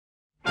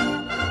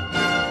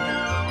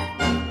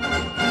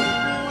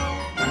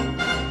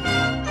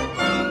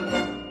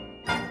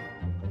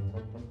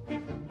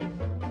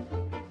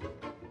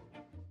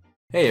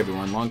Hey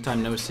everyone, long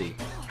time no see.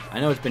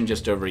 I know it's been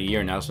just over a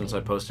year now since I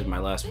posted my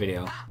last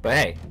video, but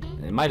hey,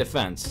 in my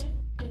defense.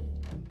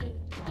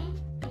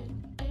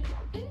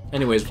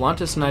 Anyways,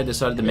 Vlontis and I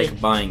decided to make a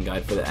buying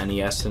guide for the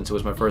NES since it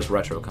was my first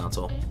retro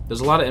console.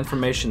 There's a lot of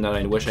information that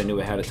I wish I knew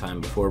ahead of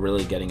time before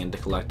really getting into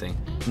collecting,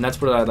 and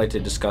that's what I'd like to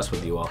discuss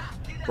with you all.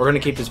 We're going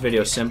to keep this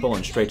video simple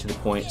and straight to the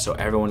point so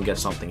everyone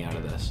gets something out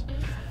of this.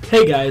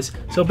 Hey guys,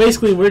 so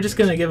basically we're just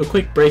going to give a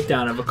quick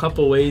breakdown of a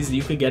couple ways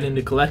you could get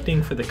into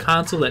collecting for the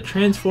console that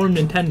transformed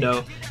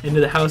Nintendo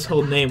into the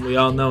household name we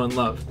all know and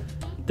love.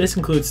 This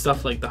includes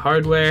stuff like the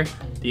hardware,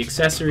 the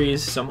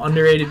accessories, some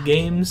underrated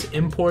games,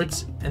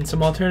 imports, and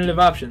some alternative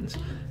options.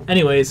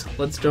 Anyways,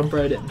 let's jump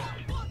right in.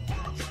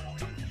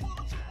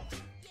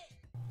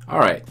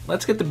 Alright,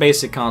 let's get the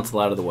basic console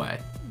out of the way.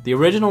 The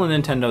original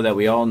Nintendo that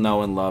we all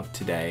know and love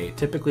today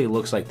typically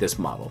looks like this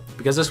model,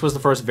 because this was the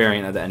first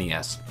variant of the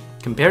NES.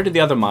 Compared to the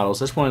other models,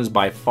 this one is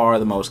by far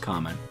the most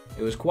common.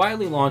 It was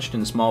quietly launched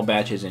in small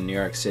batches in New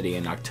York City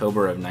in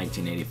October of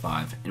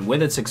 1985, and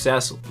with its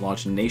success,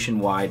 launched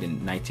nationwide in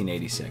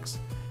 1986.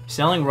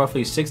 Selling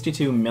roughly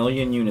 62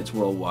 million units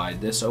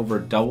worldwide, this over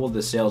doubled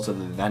the sales of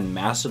the then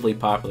massively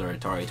popular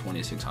Atari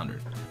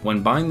 2600.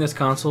 When buying this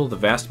console, the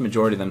vast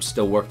majority of them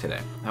still work today.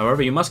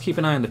 However, you must keep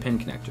an eye on the pin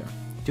connector.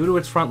 Due to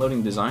its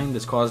front-loading design,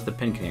 this caused the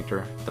pin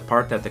connector, the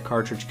part that the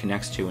cartridge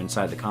connects to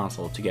inside the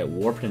console, to get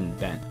warped and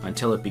bent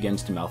until it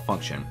begins to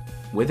malfunction.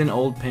 With an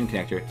old pin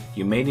connector,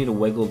 you may need to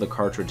wiggle the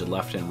cartridge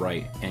left and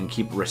right and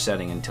keep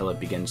resetting until it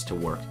begins to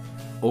work.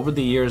 Over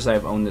the years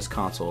I've owned this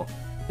console,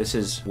 this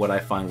is what I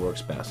find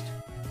works best.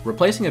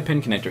 Replacing a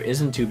pin connector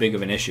isn't too big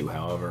of an issue,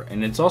 however,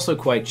 and it's also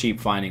quite cheap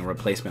finding a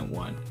replacement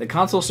one. The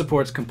console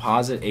supports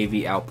composite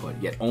AV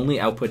output, yet only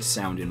outputs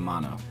sound in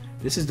mono.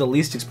 This is the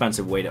least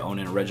expensive way to own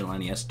an original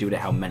NES due to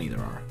how many there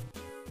are.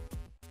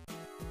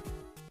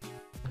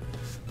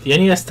 The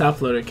NES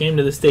top loader came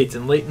to the States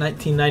in late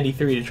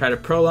 1993 to try to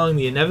prolong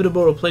the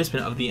inevitable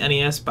replacement of the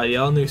NES by the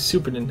all-new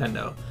Super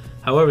Nintendo.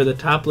 However, the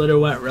top loader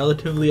went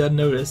relatively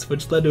unnoticed,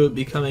 which led to it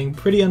becoming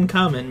pretty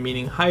uncommon,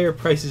 meaning higher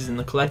prices in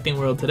the collecting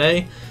world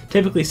today,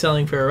 typically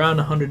selling for around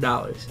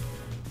 $100.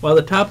 While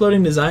the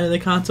top-loading design of the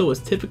console was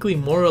typically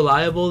more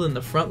reliable than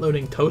the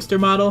front-loading toaster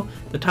model,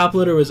 the top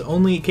loader was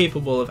only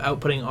capable of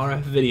outputting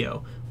RF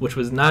video, which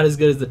was not as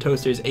good as the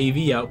toaster's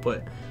AV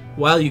output.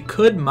 While you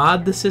could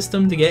mod the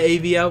system to get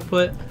AV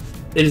output,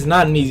 it is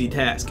not an easy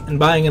task, and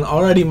buying an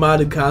already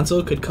modded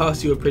console could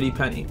cost you a pretty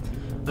penny.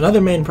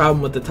 Another main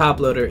problem with the top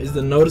loader is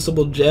the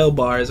noticeable jail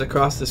bars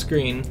across the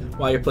screen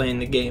while you're playing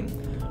the game,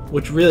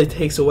 which really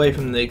takes away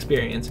from the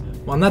experience.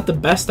 While not the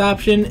best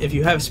option, if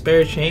you have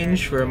spare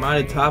change for a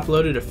modded top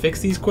loader to fix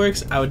these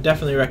quirks, I would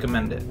definitely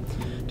recommend it.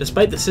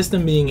 Despite the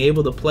system being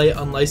able to play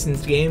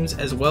unlicensed games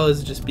as well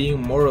as just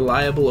being more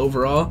reliable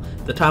overall,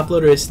 the top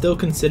loader is still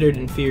considered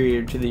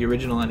inferior to the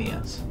original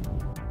NES.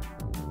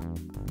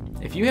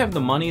 If you have the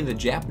money, the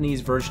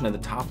Japanese version of the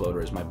top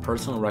loader is my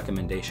personal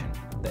recommendation.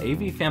 The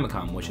AV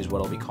Famicom, which is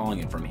what I'll be calling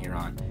it from here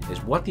on,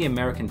 is what the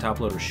American top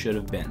loader should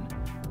have been.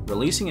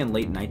 Releasing in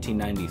late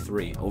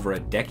 1993, over a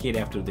decade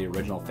after the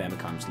original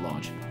Famicom's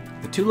launch,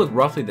 the two look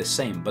roughly the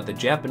same, but the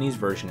Japanese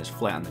version is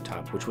flat on the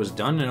top, which was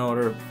done in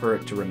order for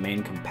it to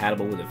remain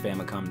compatible with the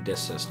Famicom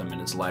disk system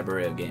and its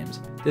library of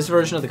games. This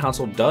version of the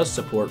console does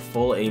support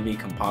full AV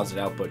composite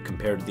output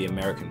compared to the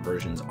American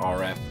version's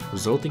RF,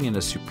 resulting in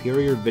a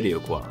superior video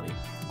quality.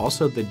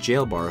 Also, the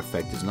jail bar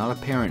effect is not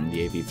apparent in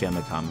the AV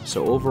Famicom,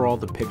 so overall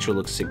the picture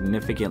looks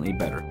significantly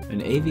better.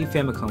 An AV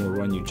Famicom will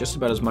run you just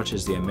about as much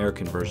as the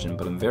American version,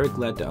 but I'm very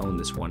glad to own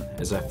this one,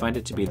 as I find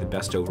it to be the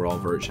best overall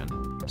version.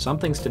 Some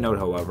things to note,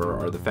 however,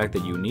 are the fact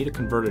that you need a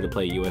converter to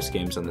play US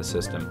games on the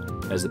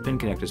system, as the pin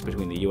connectors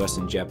between the US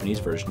and Japanese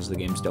versions of the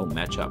games don't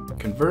match up.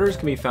 Converters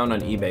can be found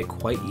on eBay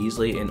quite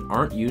easily and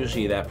aren't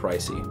usually that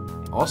pricey.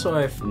 Also,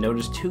 I've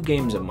noticed two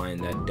games of mine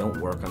that don't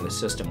work on the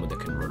system with a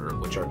converter,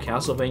 which are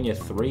Castlevania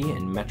 3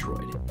 and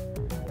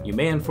Metroid. You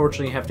may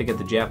unfortunately have to get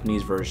the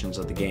Japanese versions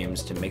of the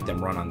games to make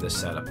them run on this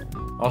setup.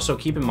 Also,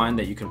 keep in mind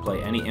that you can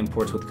play any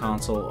imports with the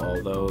console,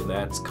 although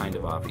that's kind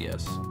of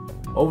obvious.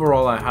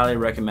 Overall, I highly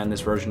recommend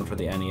this version for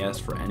the NES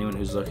for anyone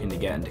who's looking to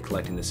get into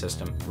collecting the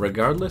system.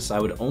 Regardless, I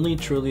would only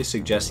truly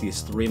suggest these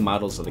three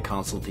models of the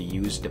console to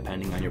use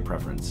depending on your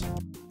preference.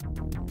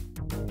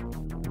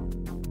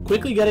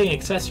 Quickly getting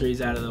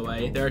accessories out of the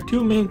way, there are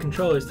two main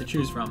controllers to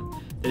choose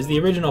from. There's the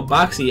original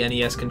boxy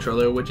NES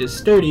controller, which is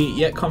sturdy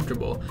yet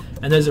comfortable,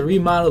 and there's a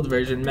remodeled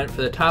version meant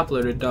for the top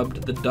loader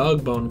dubbed the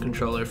dog bone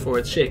controller for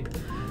its shape.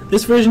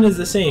 This version is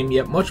the same,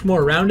 yet much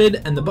more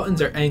rounded, and the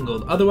buttons are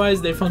angled,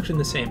 otherwise they function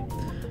the same.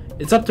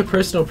 It's up to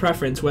personal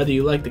preference whether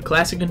you like the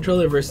classic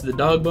controller versus the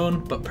dog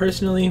bone, but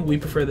personally, we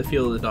prefer the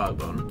feel of the dog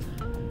bone.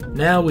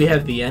 Now we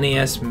have the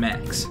NES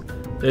Max.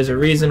 There's a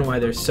reason why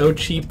they're so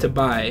cheap to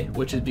buy,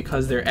 which is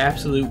because they're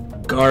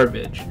absolute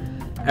garbage.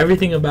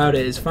 Everything about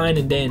it is fine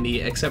and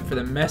dandy, except for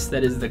the mess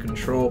that is the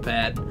control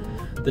pad.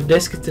 The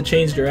disc to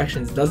change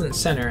directions doesn't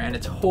center, and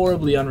it's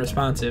horribly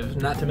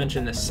unresponsive, not to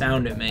mention the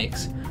sound it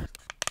makes.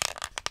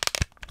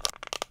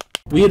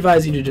 We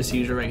advise you to just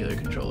use a regular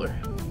controller.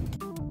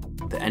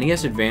 The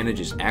NES Advantage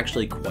is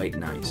actually quite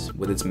nice.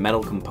 With its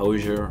metal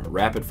composure,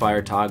 rapid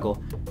fire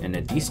toggle, and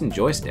a decent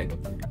joystick,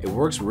 it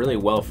works really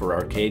well for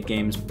arcade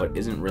games but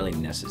isn't really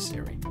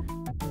necessary.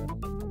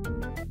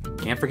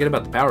 Can't forget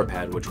about the power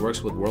pad, which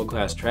works with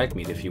world-class track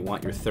meet if you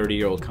want your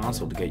 30-year-old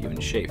console to get you in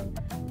shape.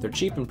 They're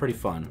cheap and pretty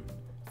fun.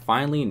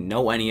 Finally,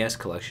 no NES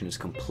collection is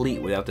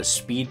complete without the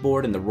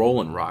speedboard and the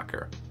rollin'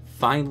 rocker.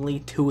 Finally,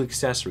 2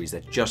 accessories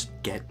that just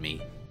get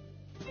me.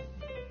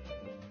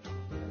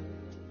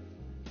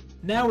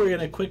 Now we're going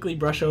to quickly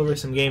brush over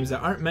some games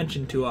that aren't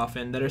mentioned too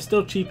often that are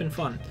still cheap and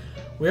fun.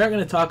 We aren't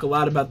going to talk a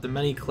lot about the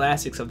many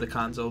classics of the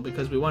console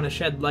because we want to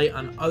shed light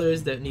on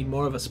others that need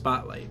more of a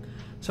spotlight.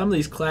 Some of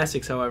these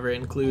classics, however,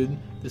 include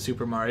the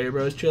Super Mario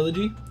Bros.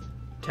 Trilogy,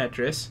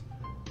 Tetris,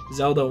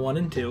 Zelda 1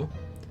 and 2,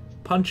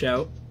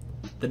 Punch-Out!,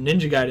 the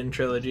Ninja Gaiden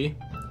Trilogy,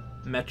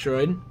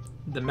 Metroid,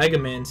 the Mega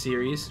Man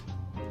series,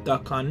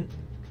 Duck Hunt,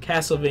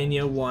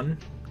 Castlevania 1,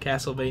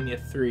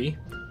 Castlevania 3,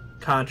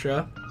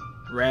 Contra,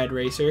 Rad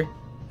Racer,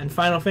 and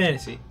Final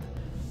Fantasy.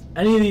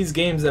 Any of these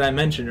games that I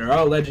mentioned are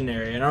all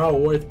legendary and are all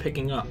worth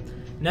picking up.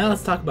 Now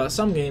let's talk about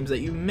some games that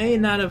you may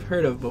not have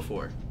heard of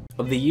before.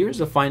 Of the years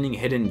of finding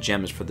hidden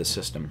gems for the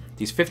system,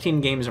 these 15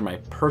 games are my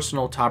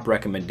personal top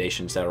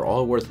recommendations that are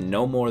all worth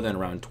no more than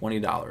around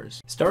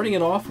 $20. Starting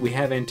it off, we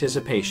have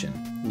Anticipation.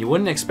 You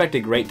wouldn't expect a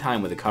great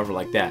time with a cover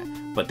like that,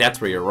 but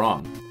that's where you're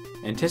wrong.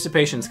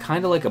 Anticipation's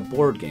kinda like a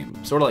board game,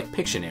 sorta like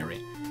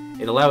Pictionary.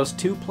 It allows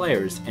 2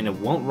 players and it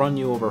won't run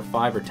you over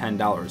 $5 or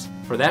 $10.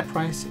 For that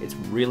price, it's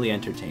really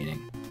entertaining.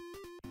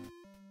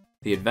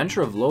 The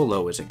Adventure of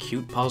Lolo is a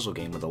cute puzzle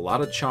game with a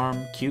lot of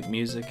charm, cute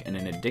music, and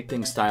an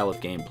addicting style of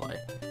gameplay.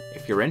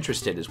 If you're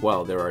interested as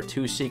well, there are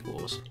 2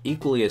 sequels,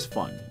 equally as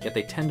fun, yet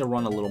they tend to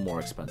run a little more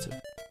expensive.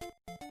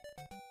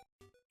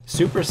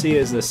 Super C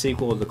is the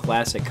sequel of the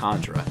classic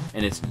Contra,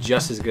 and it's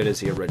just as good as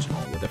the original,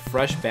 with a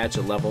fresh batch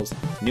of levels,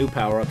 new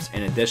power-ups,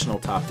 and additional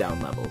top-down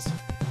levels.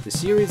 The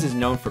series is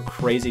known for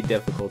crazy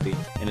difficulty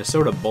and a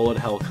sort of bullet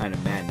hell kind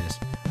of madness,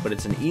 but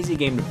it's an easy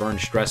game to burn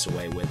stress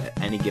away with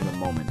at any given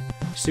moment.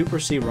 Super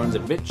C runs a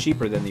bit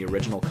cheaper than the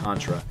original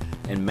Contra,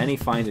 and many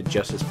find it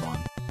just as fun.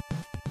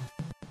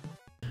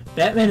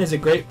 Batman is a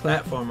great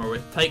platformer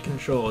with tight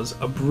controls,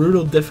 a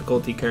brutal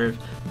difficulty curve,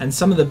 and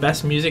some of the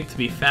best music to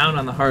be found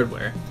on the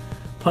hardware.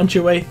 Punch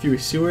your way through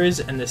sewers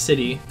and the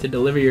city to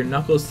deliver your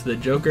knuckles to the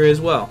Joker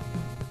as well.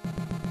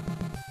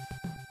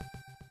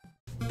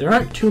 There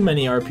aren't too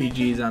many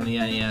RPGs on the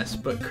NES,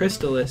 but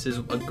Crystalis is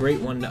a great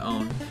one to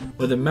own,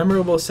 with a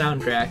memorable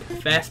soundtrack,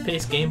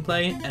 fast-paced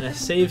gameplay, and a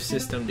save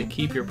system to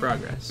keep your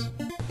progress.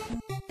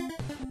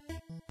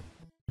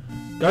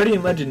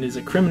 Guardian Legend is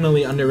a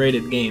criminally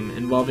underrated game,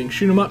 involving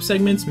shoot-'em-up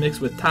segments mixed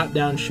with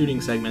top-down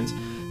shooting segments,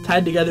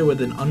 tied together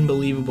with an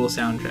unbelievable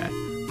soundtrack.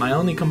 My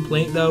only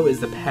complaint, though, is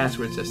the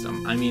password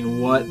system. I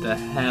mean, what the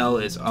hell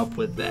is up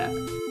with that?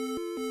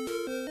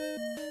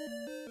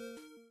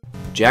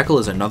 Jackal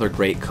is another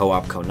great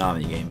co-op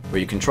Konami game,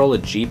 where you control a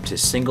Jeep to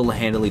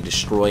single-handedly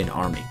destroy an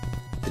army.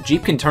 The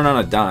Jeep can turn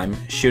on a dime,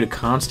 shoot a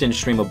constant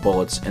stream of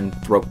bullets, and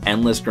throw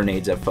endless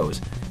grenades at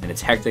foes, and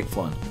it's hectic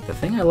fun. The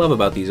thing I love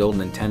about these old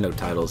Nintendo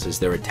titles is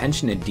their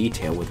attention to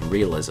detail with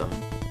realism.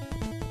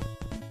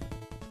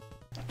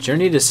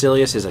 Journey to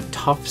Silius is a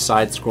tough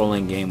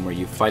side-scrolling game where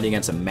you fight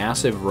against a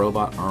massive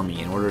robot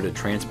army in order to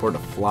transport a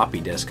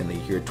floppy disk in the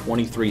year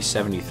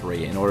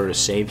 2373 in order to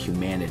save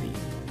humanity.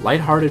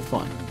 Lighthearted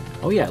fun.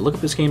 Oh yeah, look up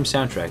this game's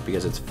soundtrack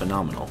because it's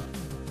phenomenal.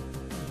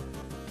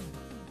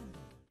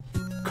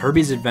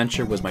 Kirby's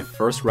Adventure was my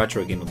first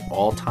retro game of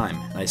all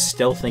time, and I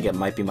still think it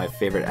might be my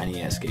favorite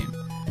NES game.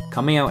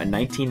 Coming out in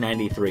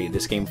 1993,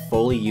 this game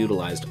fully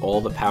utilized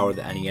all the power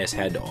the NES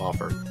had to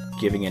offer,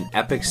 giving an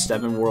epic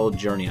 7-world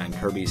journey on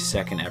Kirby's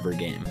second ever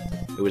game.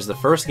 It was the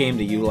first game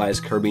to utilize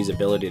Kirby's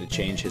ability to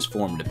change his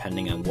form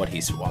depending on what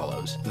he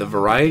swallows. The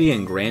variety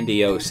and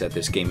grandiose that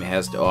this game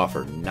has to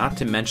offer, not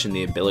to mention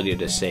the ability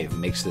to save,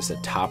 makes this a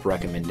top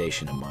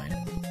recommendation of mine.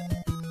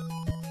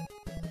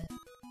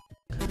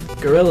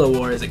 Guerrilla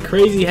War is a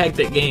crazy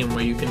hectic game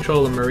where you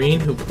control a marine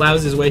who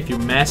plows his way through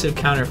massive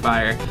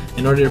counterfire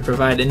in order to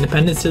provide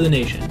independence to the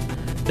nation.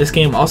 This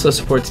game also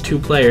supports 2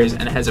 players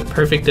and has a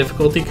perfect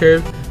difficulty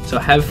curve, so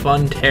have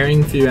fun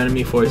tearing through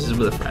enemy forces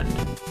with a friend.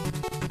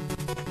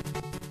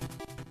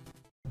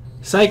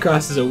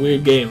 Seicross is a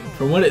weird game.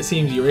 From what it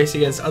seems, you race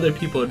against other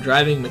people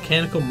driving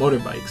mechanical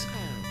motorbikes.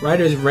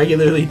 Riders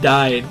regularly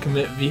die and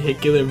commit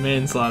vehicular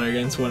manslaughter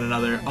against one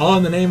another, all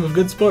in the name of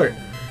good sport.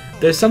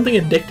 There's something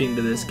addicting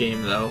to this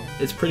game though,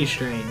 it's pretty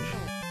strange.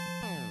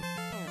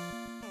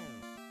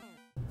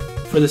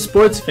 For the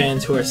sports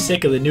fans who are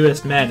sick of the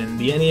newest Madden,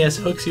 the NES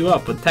hooks you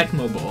up with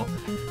Tecmo Bowl.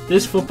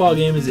 This football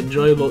game is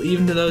enjoyable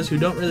even to those who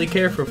don't really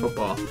care for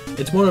football.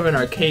 It's more of an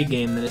arcade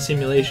game than a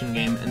simulation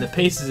game, and the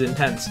pace is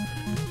intense.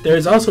 There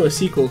is also a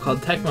sequel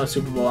called Tecmo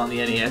Super Bowl on the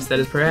NES that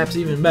is perhaps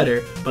even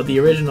better, but the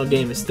original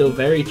game is still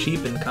very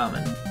cheap and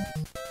common.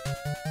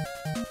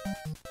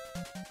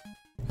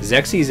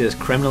 Zeebs is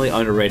criminally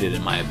underrated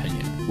in my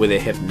opinion. With a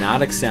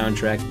hypnotic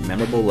soundtrack,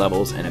 memorable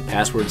levels, and a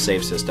password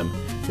save system,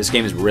 this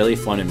game is really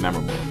fun and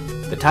memorable.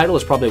 The title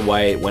is probably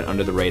why it went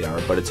under the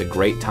radar, but it's a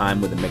great time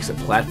with a mix of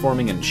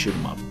platforming and shoot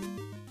 'em up.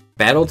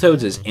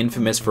 Battletoads is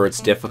infamous for its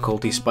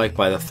difficulty spike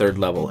by the 3rd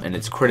level, and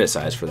it's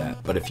criticized for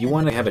that, but if you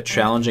want to have a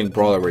challenging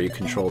brawler where you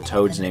control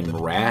toads named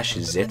Rash,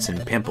 Zitz,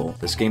 and Pimple,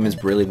 this game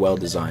is really well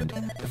designed.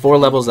 The 4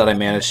 levels that I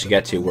managed to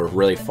get to were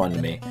really fun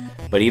to me,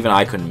 but even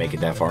I couldn't make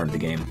it that far into the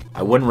game.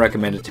 I wouldn't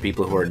recommend it to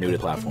people who are new to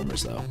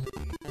platformers though.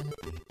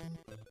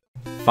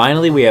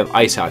 Finally, we have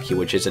Ice Hockey,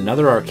 which is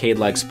another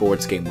arcade-like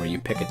sports game where you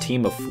pick a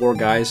team of 4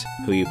 guys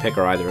who you pick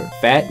are either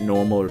fat,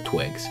 normal, or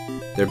twigs.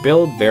 Their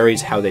build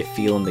varies how they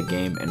feel in the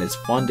game, and it's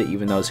fun to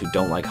even those who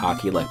don't like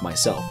hockey like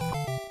myself.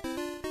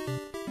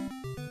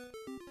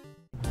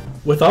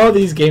 With all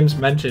these games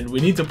mentioned, we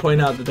need to point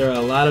out that there are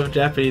a lot of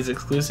Japanese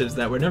exclusives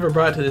that were never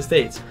brought to the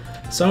States.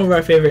 Some of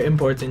our favorite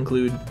imports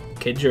include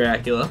Kid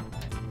Dracula,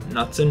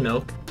 Nuts and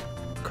Milk,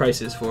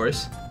 Crisis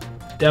Force,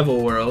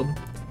 Devil World,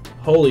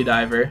 Holy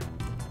Diver,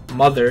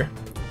 Mother,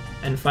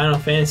 and Final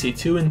Fantasy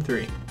 2 and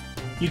 3.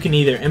 You can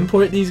either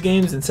import these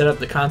games and set up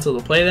the console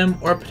to play them,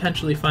 or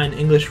potentially find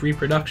English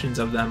reproductions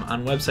of them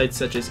on websites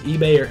such as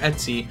eBay or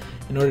Etsy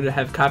in order to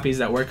have copies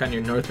that work on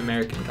your North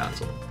American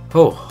console.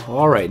 Oh,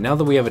 alright, now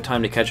that we have a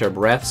time to catch our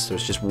breaths,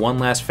 there's just one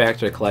last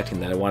factor to collecting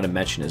that I want to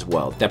mention as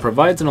well, that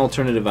provides an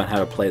alternative on how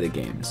to play the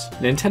games.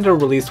 Nintendo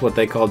released what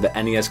they called the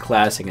NES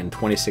Classic in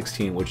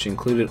 2016, which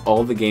included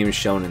all the games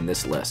shown in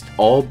this list,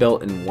 all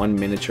built in one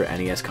miniature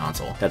NES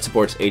console that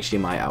supports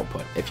HDMI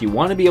output. If you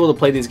want to be able to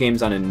play these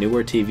games on a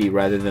newer TV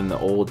rather than the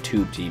old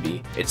tube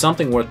TV, it's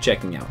something worth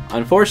checking out.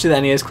 Unfortunately,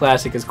 the NES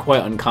Classic is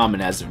quite uncommon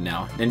as of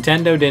now.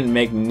 Nintendo didn't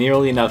make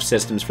nearly enough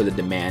systems for the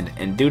demand,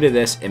 and due to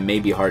this, it may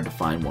be hard to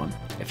find one.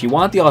 If you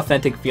want the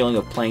authentic feeling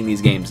of playing these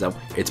games though,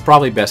 it's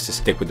probably best to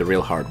stick with the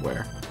real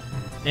hardware.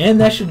 And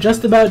that should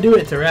just about do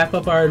it to wrap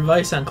up our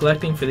advice on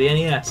collecting for the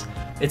NES.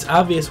 It's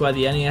obvious why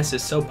the NES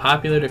is so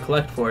popular to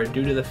collect for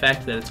due to the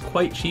fact that it's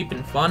quite cheap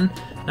and fun,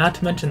 not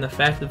to mention the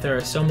fact that there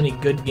are so many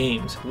good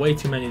games, way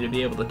too many to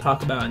be able to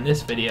talk about in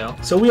this video,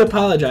 so we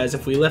apologize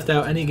if we left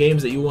out any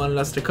games that you wanted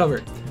us to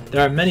cover.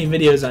 There are many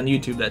videos on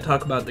YouTube that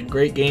talk about the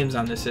great games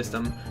on this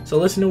system, so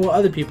listen to what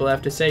other people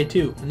have to say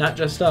too, not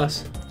just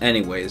us.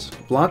 Anyways,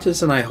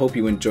 Vlontis and I hope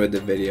you enjoyed the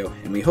video,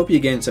 and we hope you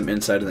gained some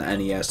insight on the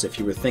NES if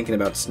you were thinking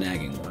about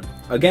snagging one.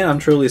 Again, I'm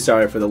truly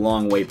sorry for the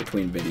long wait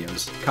between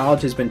videos.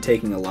 College has been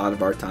taking a lot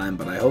of our time,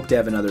 but I hope to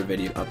have another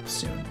video up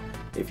soon.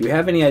 If you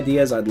have any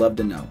ideas, I'd love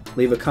to know.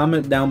 Leave a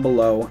comment down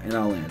below and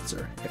I'll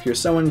answer. If you're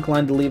so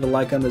inclined to leave a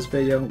like on this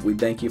video, we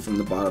thank you from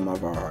the bottom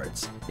of our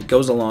hearts. It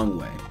goes a long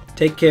way.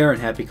 Take care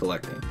and happy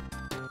collecting.